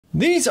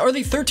These are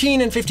the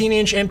 13 and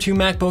 15-inch M2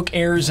 MacBook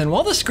Airs, and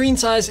while the screen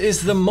size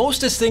is the most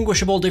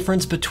distinguishable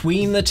difference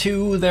between the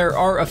two, there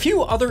are a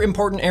few other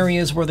important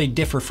areas where they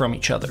differ from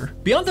each other.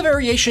 Beyond the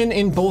variation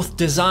in both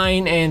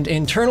design and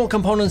internal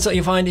components that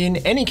you find in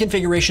any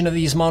configuration of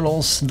these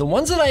models, the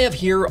ones that I have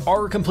here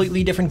are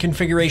completely different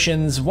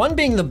configurations, one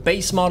being the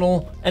base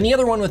model, and the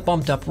other one with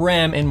bumped up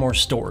RAM and more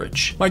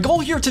storage. My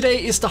goal here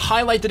today is to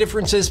highlight the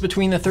differences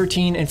between the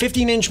 13 and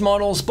 15-inch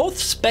models, both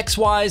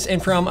specs-wise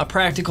and from a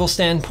practical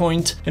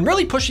standpoint, and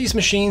really push these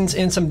machines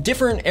in some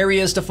different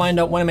areas to find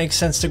out when it makes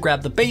sense to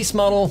grab the base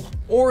model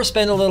or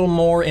spend a little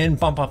more and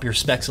bump up your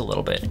specs a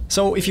little bit.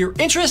 So if you're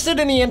interested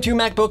in the M2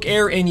 MacBook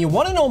Air and you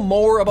want to know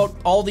more about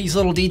all these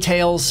little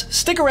details,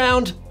 stick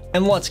around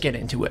and let's get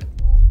into it.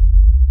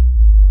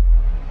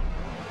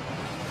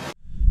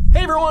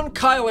 Hey everyone,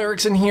 Kyle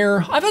Erickson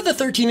here. I've had the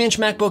 13-inch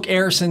MacBook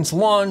Air since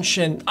launch,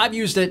 and I've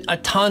used it a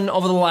ton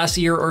over the last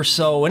year or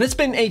so, and it's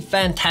been a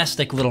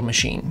fantastic little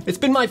machine. It's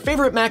been my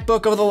favorite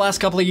MacBook over the last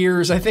couple of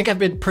years. I think I've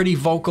been pretty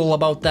vocal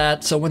about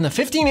that, so when the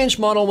 15-inch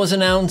model was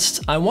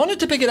announced, I wanted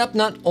to pick it up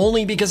not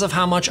only because of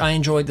how much I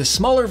enjoyed the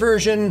smaller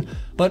version,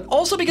 but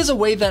also because the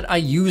way that I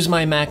use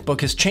my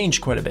MacBook has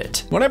changed quite a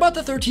bit. When I bought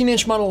the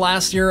 13-inch model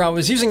last year, I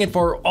was using it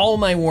for all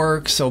my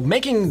work, so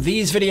making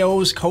these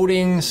videos,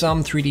 coding,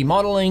 some 3D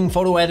modeling,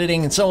 photo editing,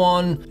 and so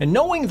on, and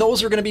knowing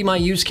those are going to be my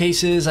use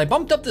cases, I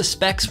bumped up the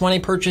specs when I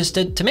purchased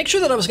it to make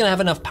sure that I was going to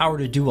have enough power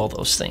to do all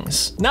those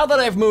things. Now that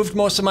I've moved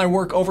most of my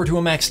work over to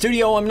a Mac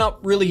Studio, I'm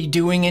not really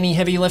doing any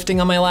heavy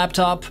lifting on my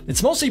laptop.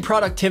 It's mostly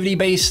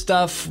productivity-based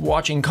stuff,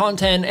 watching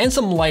content, and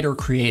some lighter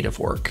creative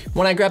work.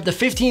 When I grabbed the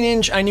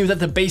 15-inch, I knew that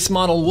the base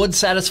model would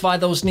satisfy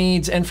those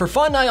needs, and for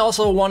fun, I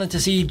also wanted to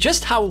see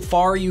just how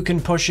far you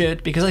can push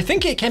it, because I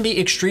think it can be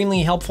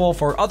extremely helpful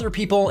for other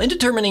people in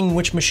determining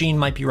which machine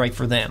might be right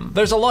for them.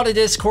 There's a lot of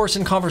discourse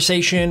and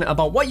conversation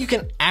about what you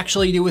can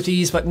actually do with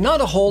these, but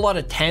not a whole lot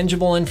of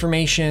tangible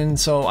information,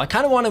 so I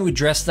kind of want to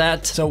address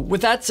that. So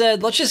with that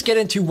said, let's just get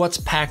into what's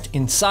packed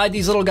inside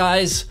these little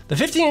guys. The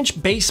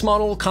 15-inch base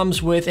model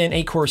comes with an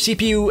 8-core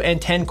CPU and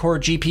 10-core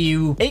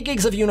GPU, 8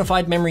 gigs of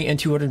unified memory, and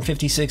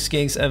 256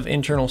 gigs of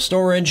internal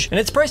storage, and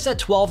it's priced at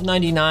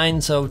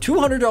 $1299, so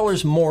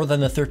 $200 more than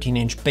the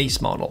 13-inch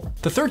base model.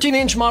 The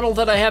 13-inch model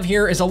that I have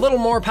here is a little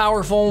more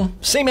powerful,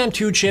 same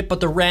M2 chip, but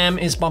the RAM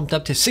is bumped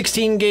up to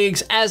 16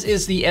 gigs, as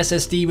is the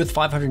SSD with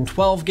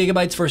 512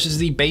 gigabytes versus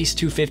the base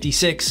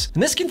 256,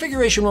 and this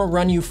configuration will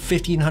run you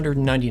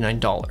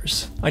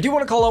 $1,599. I do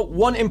want to call out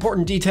one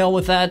important detail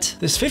with that.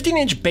 This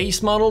 15-inch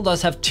base model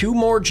does have 2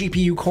 more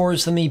GPU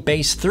cores than the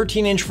base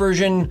 13-inch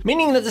version,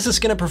 meaning that this is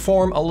going to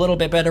perform a little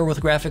bit better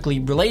with graphically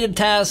related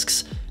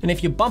tasks, and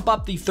if you bump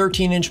up the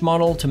 13-inch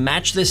model to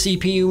match the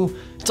CPU,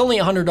 it's only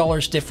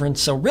 $100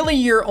 difference, so really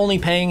you're only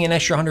paying an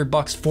extra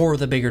 $100 for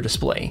the bigger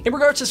display. In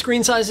regards to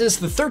screen sizes,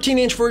 the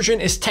 13-inch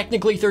version is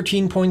technically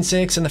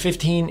 13.6 and the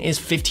 15 is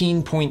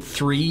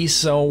 15.3,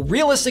 so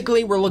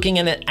realistically we're looking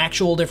at an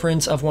actual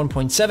difference of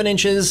 1.7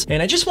 inches,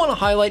 and I just want to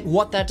highlight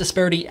what that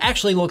disparity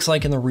actually looks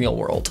like in the real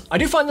world. I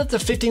do find that the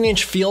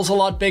 15-inch feels a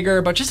lot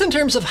bigger, but just in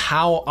terms of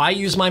how I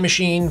use my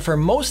machine, for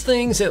most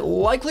things it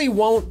likely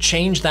won't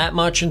change that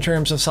much in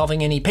terms of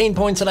solving any pain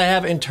points that I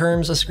have in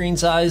terms of screen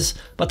size,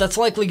 but that's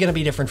likely going to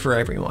be different for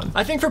everyone.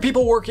 I think for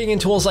people working in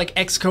tools like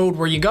Xcode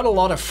where you got a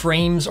lot of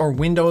frames or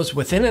windows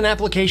within an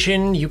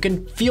application, you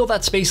can feel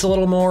that space a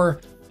little more.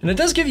 And it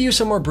does give you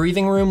some more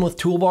breathing room with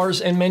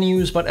toolbars and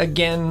menus, but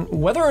again,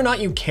 whether or not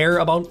you care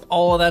about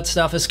all of that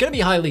stuff is going to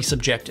be highly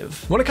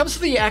subjective. When it comes to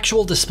the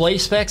actual display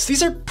specs,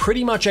 these are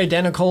pretty much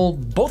identical.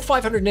 Both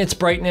 500 nits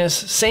brightness,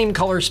 same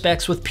color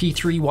specs with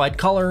P3 wide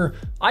color.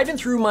 I even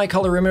threw my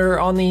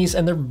colorimeter on these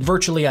and they're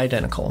virtually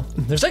identical.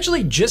 There's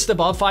actually just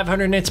above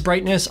 500 nits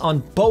brightness on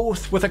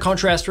both with a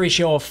contrast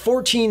ratio of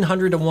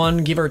 1400 to 1,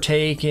 give or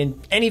take, and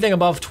anything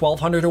above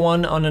 1200 to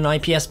 1 on an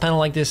IPS panel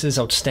like this is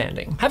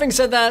outstanding. Having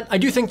said that, I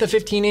do think the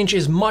 15-inch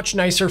is much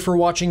nicer for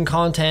watching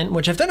content,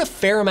 which I've done a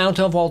fair amount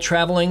of while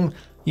traveling.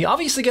 You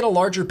obviously get a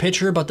larger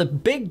picture, but the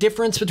big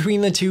difference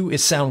between the two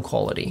is sound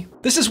quality.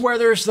 This is where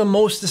there's the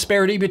most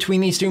disparity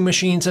between these two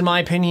machines in my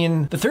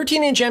opinion. The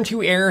 13-inch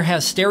M2 Air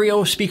has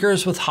stereo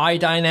speakers with high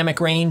dynamic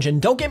range, and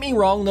don't get me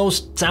wrong,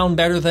 those sound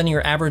better than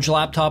your average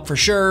laptop for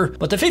sure,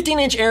 but the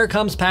 15-inch Air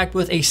comes packed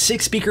with a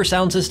 6-speaker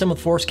sound system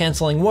with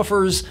force-canceling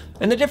woofers,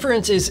 and the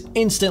difference is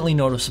instantly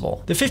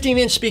noticeable. The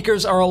 15-inch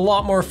speakers are a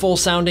lot more full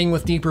sounding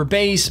with deeper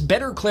bass,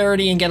 better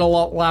clarity, and get a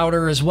lot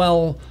louder as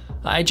well.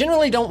 I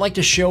generally don't like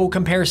to show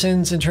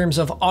comparisons in terms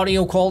of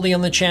audio quality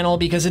on the channel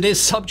because it is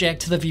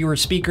subject to the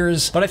viewer's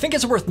speakers, but I think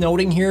it's worth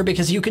noting here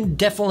because you can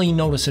definitely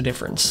notice a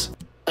difference.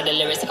 The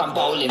lyrics like I'm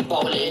bowling,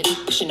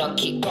 pushing up,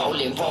 keep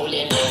rolling.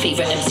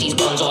 Favorite MCs,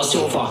 bronze or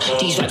silver.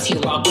 These raps here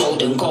are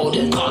golden.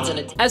 Cards on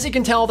the As you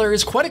can tell, there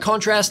is quite a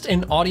contrast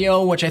in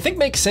audio, which I think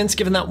makes sense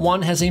given that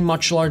one has a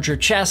much larger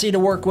chassis to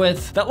work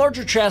with. That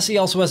larger chassis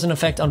also has an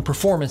effect on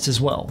performance as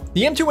well.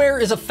 The M2 Air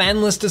is a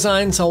fanless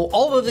design, so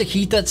all of the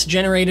heat that's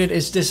generated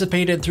is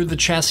dissipated through the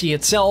chassis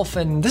itself,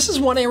 and this is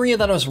one area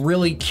that I was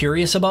really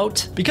curious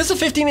about. Because the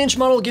 15-inch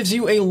model gives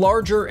you a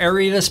larger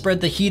area to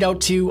spread the heat out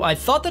to, I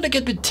thought that it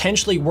could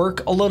potentially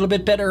work a little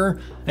bit better.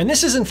 And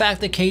this is in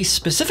fact the case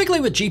specifically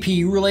with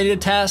GPU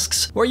related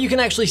tasks, where you can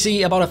actually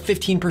see about a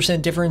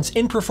 15% difference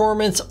in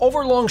performance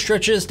over long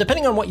stretches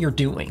depending on what you're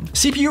doing.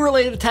 CPU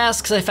related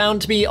tasks I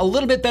found to be a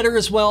little bit better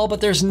as well,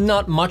 but there's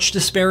not much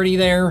disparity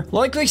there.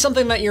 Likely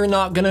something that you're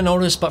not going to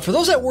notice, but for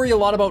those that worry a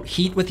lot about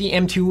heat with the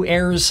M2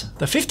 Airs,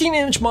 the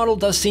 15-inch model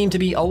does seem to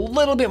be a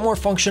little bit more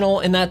functional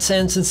in that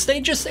sense and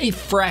stay just a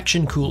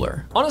fraction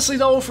cooler. Honestly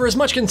though, for as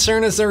much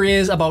concern as there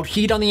is about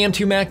heat on the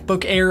M2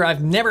 MacBook Air,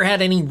 I've never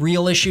had any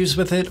real issues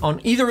with it on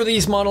either of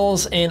these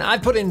models, and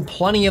I've put in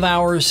plenty of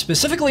hours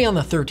specifically on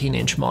the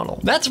 13-inch model.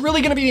 That's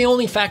really going to be the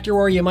only factor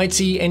where you might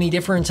see any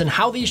difference in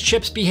how these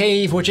chips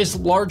behave, which is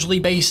largely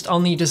based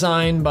on the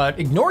design. But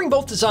ignoring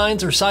both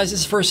designs or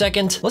sizes for a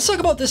second, let's talk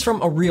about this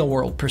from a real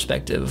world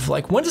perspective.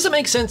 Like, when does it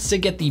make sense to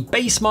get the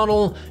base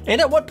model,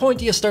 and at what point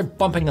do you start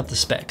bumping up the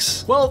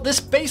specs? Well, this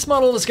base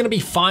model is going to be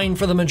fine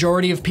for the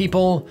majority of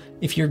people.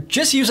 If you're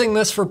just using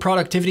this for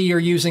productivity or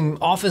using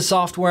office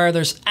software,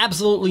 there's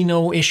absolutely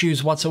no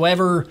issues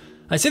whatsoever.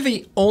 I'd say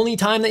the only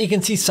time that you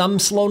can see some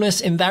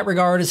slowness in that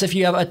regard is if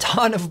you have a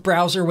ton of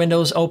browser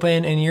windows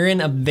open and you're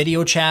in a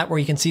video chat where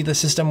you can see the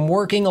system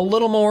working a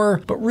little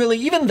more, but really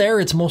even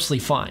there it's mostly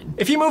fine.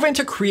 If you move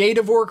into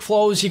creative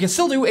workflows, you can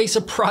still do a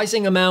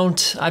surprising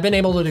amount. I've been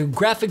able to do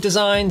graphic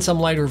design, some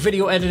lighter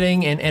video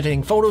editing, and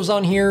editing photos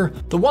on here.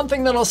 The one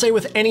thing that I'll say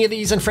with any of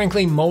these, and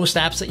frankly most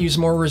apps that use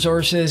more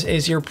resources,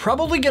 is you're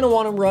probably going to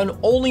want to run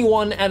only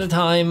one at a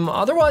time.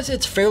 Otherwise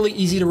it's fairly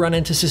easy to run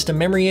into system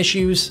memory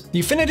issues. The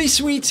Affinity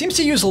Suite seems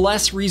to use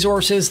less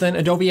resources than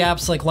Adobe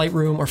apps like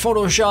Lightroom or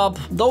Photoshop.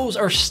 Those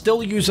are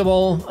still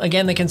usable.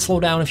 Again, they can slow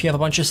down if you have a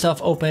bunch of stuff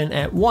open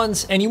at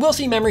once, and you will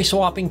see memory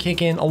swapping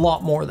kick in a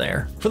lot more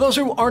there. For those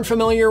who aren't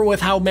familiar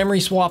with how memory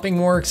swapping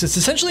works, it's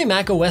essentially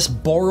macOS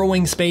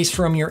borrowing space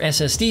from your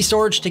SSD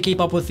storage to keep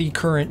up with the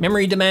current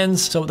memory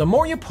demands. So the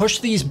more you push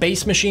these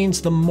base machines,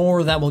 the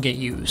more that will get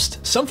used.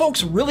 Some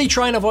folks really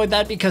try and avoid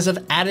that because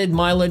of added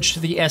mileage to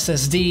the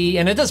SSD,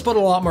 and it does put a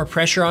lot more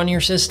pressure on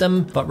your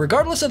system. But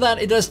regardless of that,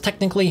 it does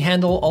technically handle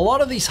a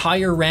lot of these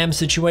higher RAM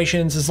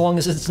situations as long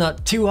as it's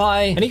not too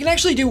high, and you can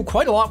actually do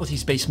quite a lot with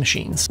these base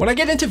machines. When I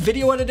get into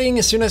video editing,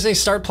 as soon as I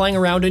start playing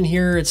around in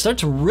here, it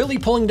starts really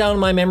pulling down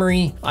my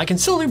memory. I can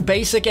still do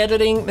basic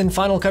editing in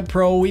Final Cut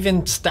Pro,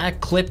 even stack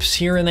clips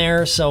here and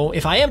there, so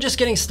if I am just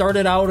getting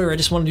started out or I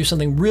just want to do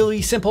something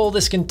really simple,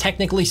 this can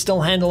technically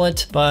still handle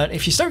it. But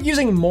if you start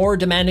using more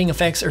demanding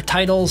effects or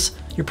titles,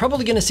 you're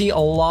probably going to see a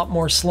lot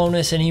more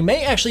slowness, and you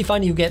may actually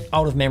find you get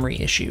out of memory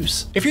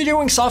issues. If you're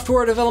doing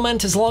software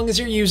development, as long as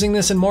you're using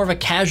this in more of a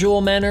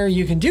casual manner,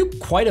 you can do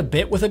quite a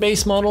bit with a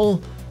base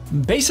model.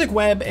 Basic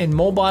web and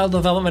mobile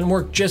development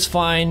work just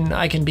fine.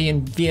 I can be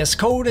in VS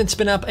Code and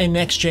spin up a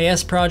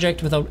Next.js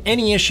project without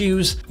any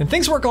issues, and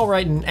things work all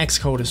right in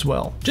Xcode as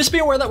well. Just be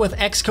aware that with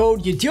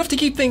Xcode, you do have to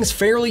keep things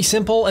fairly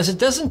simple, as it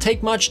doesn't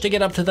take much to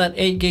get up to that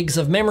 8 gigs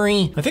of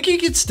memory. I think you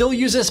could still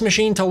use this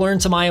machine to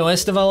learn some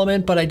iOS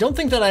development, but I don't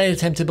think that I'd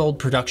attempt to build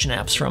production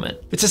apps from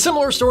it. It's a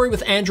similar story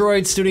with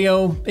Android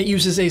Studio. It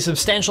uses a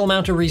substantial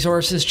amount of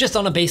resources just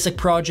on a basic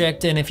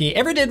project, and if you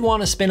ever did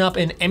want to spin up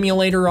an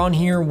emulator on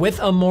here with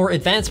a more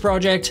advanced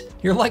project,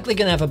 you're likely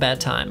gonna have a bad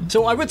time.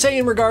 So I would say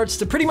in regards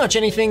to pretty much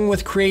anything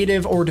with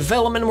creative or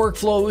development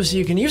workflows,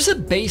 you can use the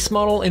base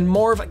model in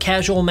more of a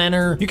casual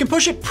manner. You can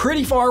push it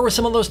pretty far with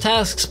some of those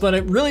tasks, but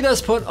it really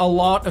does put a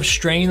lot of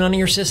strain on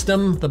your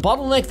system. The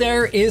bottleneck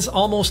there is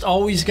almost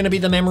always gonna be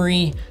the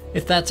memory.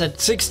 If that's at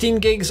 16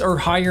 gigs or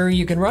higher,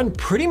 you can run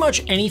pretty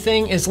much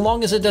anything as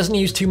long as it doesn't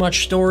use too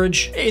much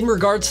storage. In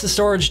regards to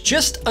storage,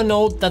 just a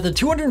note that the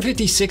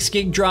 256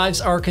 gig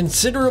drives are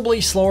considerably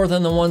slower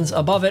than the ones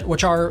above it,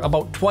 which are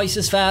about twice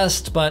as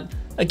fast, but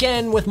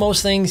again, with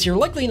most things, you're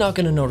likely not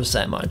going to notice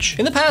that much.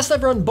 In the past,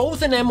 I've run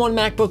both an M1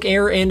 MacBook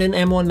Air and an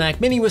M1 Mac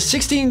Mini with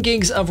 16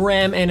 gigs of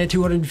RAM and a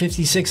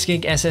 256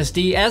 gig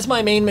SSD as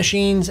my main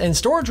machines, and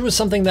storage was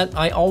something that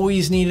I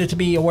always needed to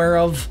be aware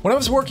of. When I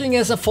was working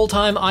as a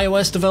full-time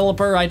iOS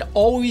developer, I'd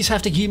always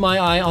have to keep my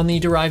eye on the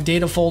derived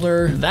data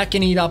folder. That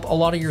can eat up a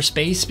lot of your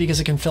space because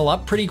it can fill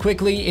up pretty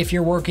quickly if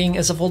you're working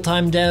as a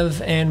full-time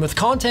dev, and with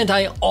content,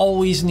 I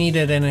always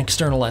needed an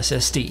external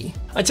SSD.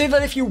 I'd say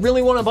that if you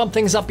really want to bump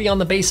things up beyond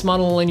the base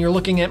model and you're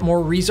looking at more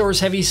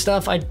resource heavy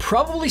stuff, I'd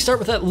probably start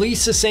with at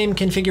least the same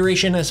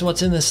configuration as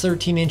what's in this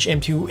 13-inch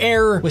M2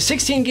 Air with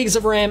 16 gigs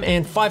of RAM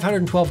and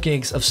 512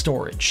 gigs of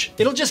storage.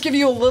 It'll just give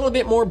you a little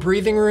bit more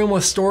breathing room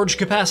with storage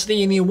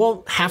capacity, and you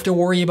won't have to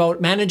worry about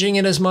managing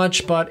it as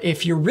much, but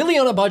if you're really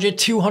on a budget,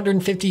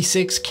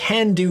 256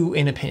 can do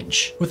in a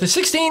pinch. With the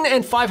 16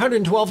 and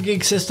 512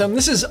 gig system,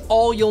 this is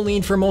all you'll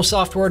need for most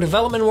software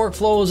development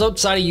workflows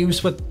outside of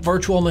use with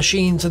virtual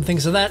machines and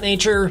things of that nature.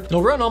 nature.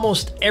 It'll run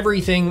almost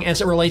everything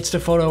as it relates to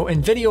photo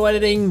and video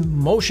editing,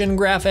 motion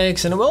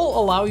graphics, and it will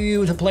allow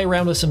you to play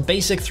around with some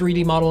basic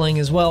 3D modeling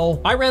as well.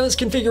 I ran this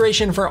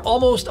configuration for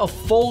almost a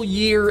full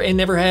year and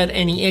never had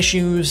any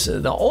issues.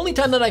 The only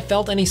time that I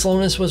felt any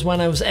slowness was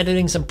when I was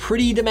editing some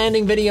pretty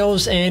demanding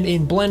videos, and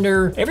in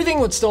Blender, everything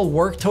would still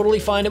work totally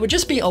fine. It would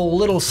just be a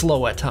little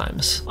slow at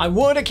times. I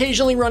would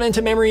occasionally run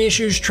into memory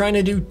issues trying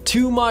to do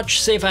too much.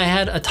 Say if I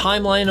had a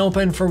timeline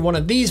open for one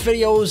of these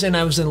videos and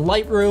I was in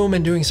Lightroom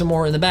and doing some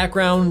more in the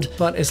background,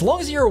 but as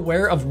long as you're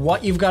aware of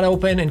what you've got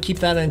open and keep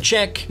that in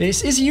check,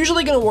 this is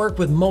usually going to work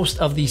with most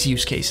of these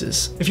use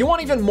cases. If you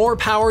want even more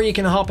power, you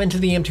can hop into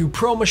the M2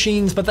 Pro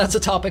machines, but that's a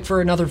topic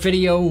for another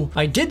video.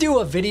 I did do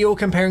a video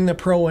comparing the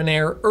Pro and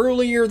Air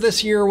earlier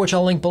this year, which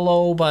I'll link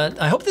below, but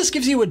I hope this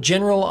gives you a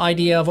general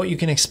idea of what you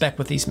can expect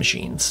with these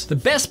machines. The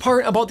best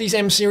part about these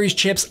M series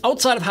chips,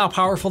 outside of how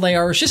powerful they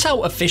are, is just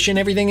how efficient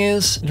everything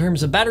is. In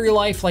terms of battery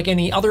life, like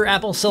any other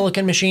Apple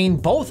Silicon machine,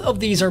 both of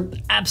these are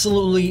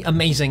absolutely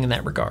amazing in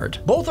that regard.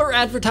 Both are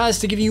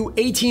advertised to give you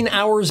 18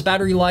 hours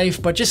battery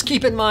life, but just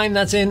keep in mind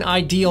that's in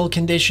ideal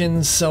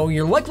conditions, so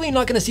you're likely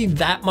not going to see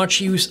that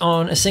much use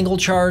on a single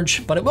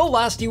charge, but it will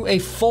last you a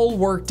full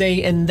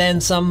workday and then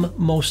some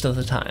most of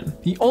the time.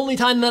 The only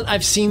time that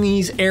I've seen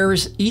these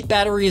Airs eat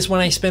battery is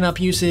when I spin up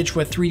usage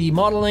with 3D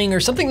modeling or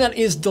something that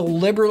is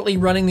deliberately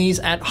running these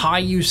at high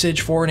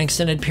usage for an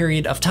extended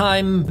period of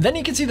time. Then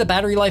you can see the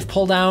battery life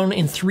pull down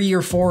in 3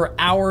 or 4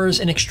 hours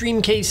in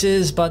extreme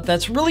cases, but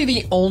that's really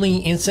the only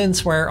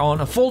instance where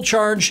on a full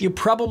charge, you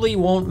probably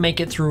won't make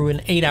it through an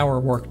 8-hour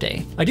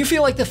workday. I do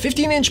feel like the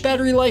 15-inch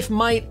battery life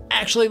might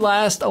actually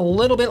last a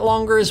little bit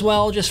longer as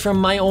well, just from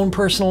my own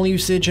personal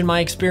usage and my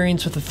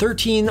experience with the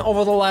 13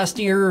 over the last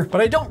year,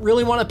 but I don't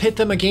really want to pit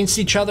them against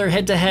each other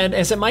head to head,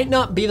 as it might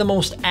not be the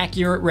most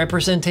accurate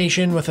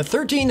representation, with the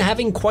 13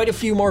 having quite a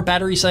few more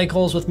battery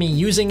cycles with me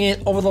using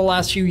it over the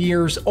last few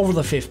years over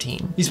the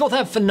 15. These both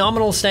have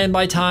phenomenal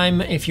standby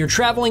time. If you're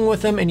traveling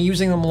with them and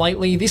using them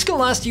lightly, these can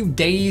last you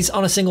days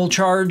on a single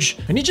charge,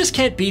 and you just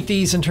can't beat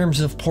these in terms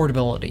of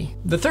portability.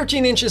 The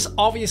 13-inch is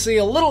obviously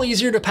a little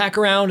easier to pack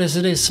around as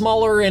it is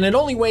smaller and it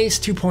only weighs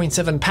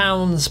 2.7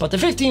 pounds, but the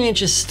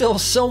 15-inch is still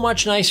so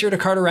much nicer to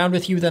cart around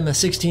with you than the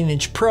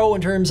 16-inch Pro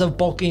in terms of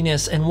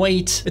bulkiness and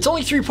weight. It's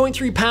only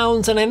 3.3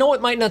 pounds, and I know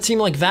it might not seem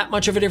like that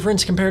much of a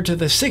difference compared to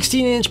the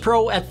 16-inch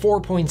Pro at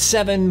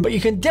 4.7, but you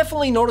can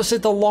definitely notice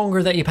it the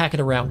longer that you pack it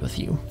around with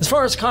you. As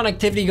far as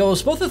connectivity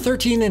goes, both the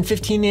 13 and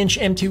 15-inch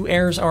M2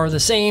 Airs are the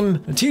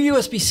same. The 2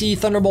 USB-C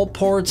Thunderbolt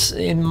ports,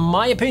 in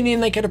my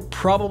opinion, they could have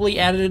probably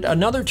added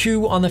another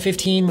 2 on the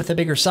 15 with a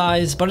bigger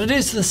size, but it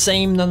is the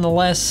same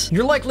nonetheless.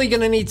 You're likely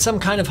going to need some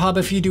kind of hub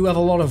if you do have a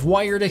lot of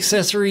wired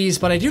accessories,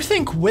 but I do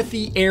think with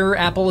the Air,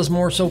 Apple is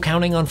more so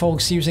counting on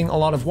folks using a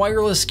lot of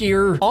wireless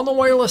gear. On the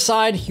wireless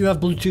side, you have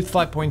Bluetooth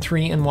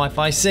 5.3 and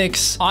Wi-Fi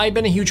 6. I've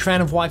been a huge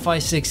fan of Wi-Fi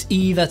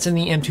 6E that's in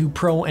the M2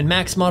 Pro and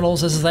Max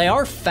models, as they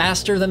are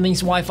faster than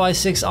these Wi-Fi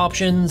 6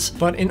 options,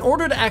 but in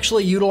order to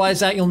actually utilize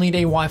that, you'll need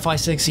a Wi-Fi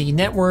 6E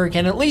network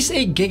and at least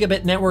a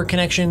gigabit network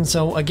connection.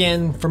 So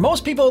again, for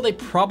most people, they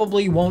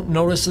probably won't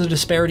notice the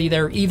disparity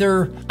there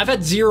either. I've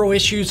had zero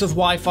issues with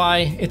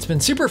Wi-Fi. It's been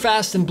super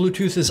fast, and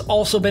Bluetooth has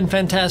also been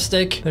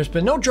fantastic. There's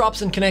been no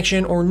drops in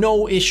connection or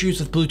no issues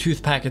with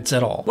Bluetooth packets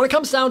at all. When it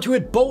comes down to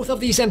it, both of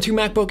these M2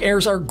 MacBook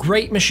Airs are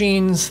great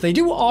machines. They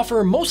do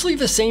offer mostly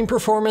the same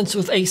performance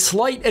with a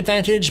slight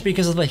advantage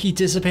because of the heat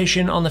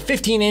dissipation on the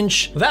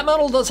 15-inch. That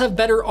model does have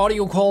better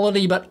audio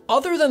quality, but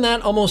other than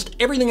that, almost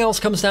everything else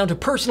comes down to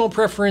personal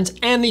preference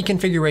and the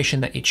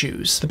configuration that you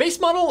choose. The base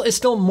model is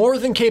still more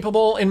than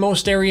capable in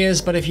most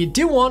areas, but if you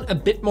do want a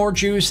bit more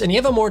juice and you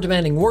have a more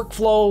demanding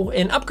workflow,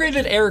 an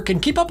upgraded Air can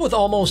keep up with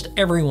almost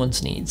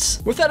everyone's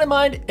needs. With that in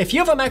mind, if you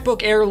have a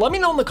MacBook Air, let me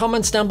know in the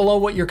comments down below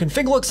what your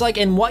config looks like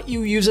and what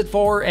you use it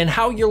for and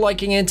how you're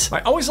liking it. I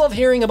always love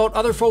hearing about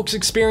other folks'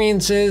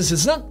 experiences.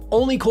 It's not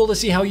only cool to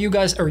see how you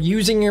guys are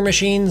using your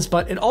machines,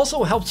 but it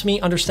also helps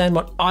me understand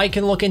what I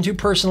can look into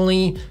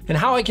personally and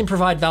how I can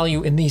provide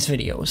value in these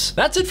videos.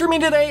 That's it for me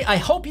today. I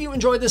hope you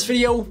enjoyed this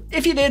video.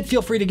 If you did,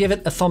 feel free to give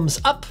it a thumbs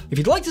up. If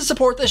you'd like to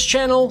support this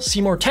channel,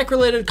 see more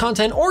tech-related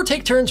content, or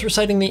take turns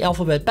reciting the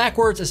alphabet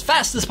backwards as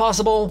fast as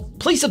possible,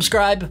 please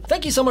subscribe.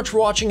 Thank you so much for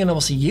watching, and I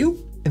will see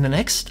you in the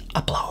next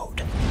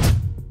upload.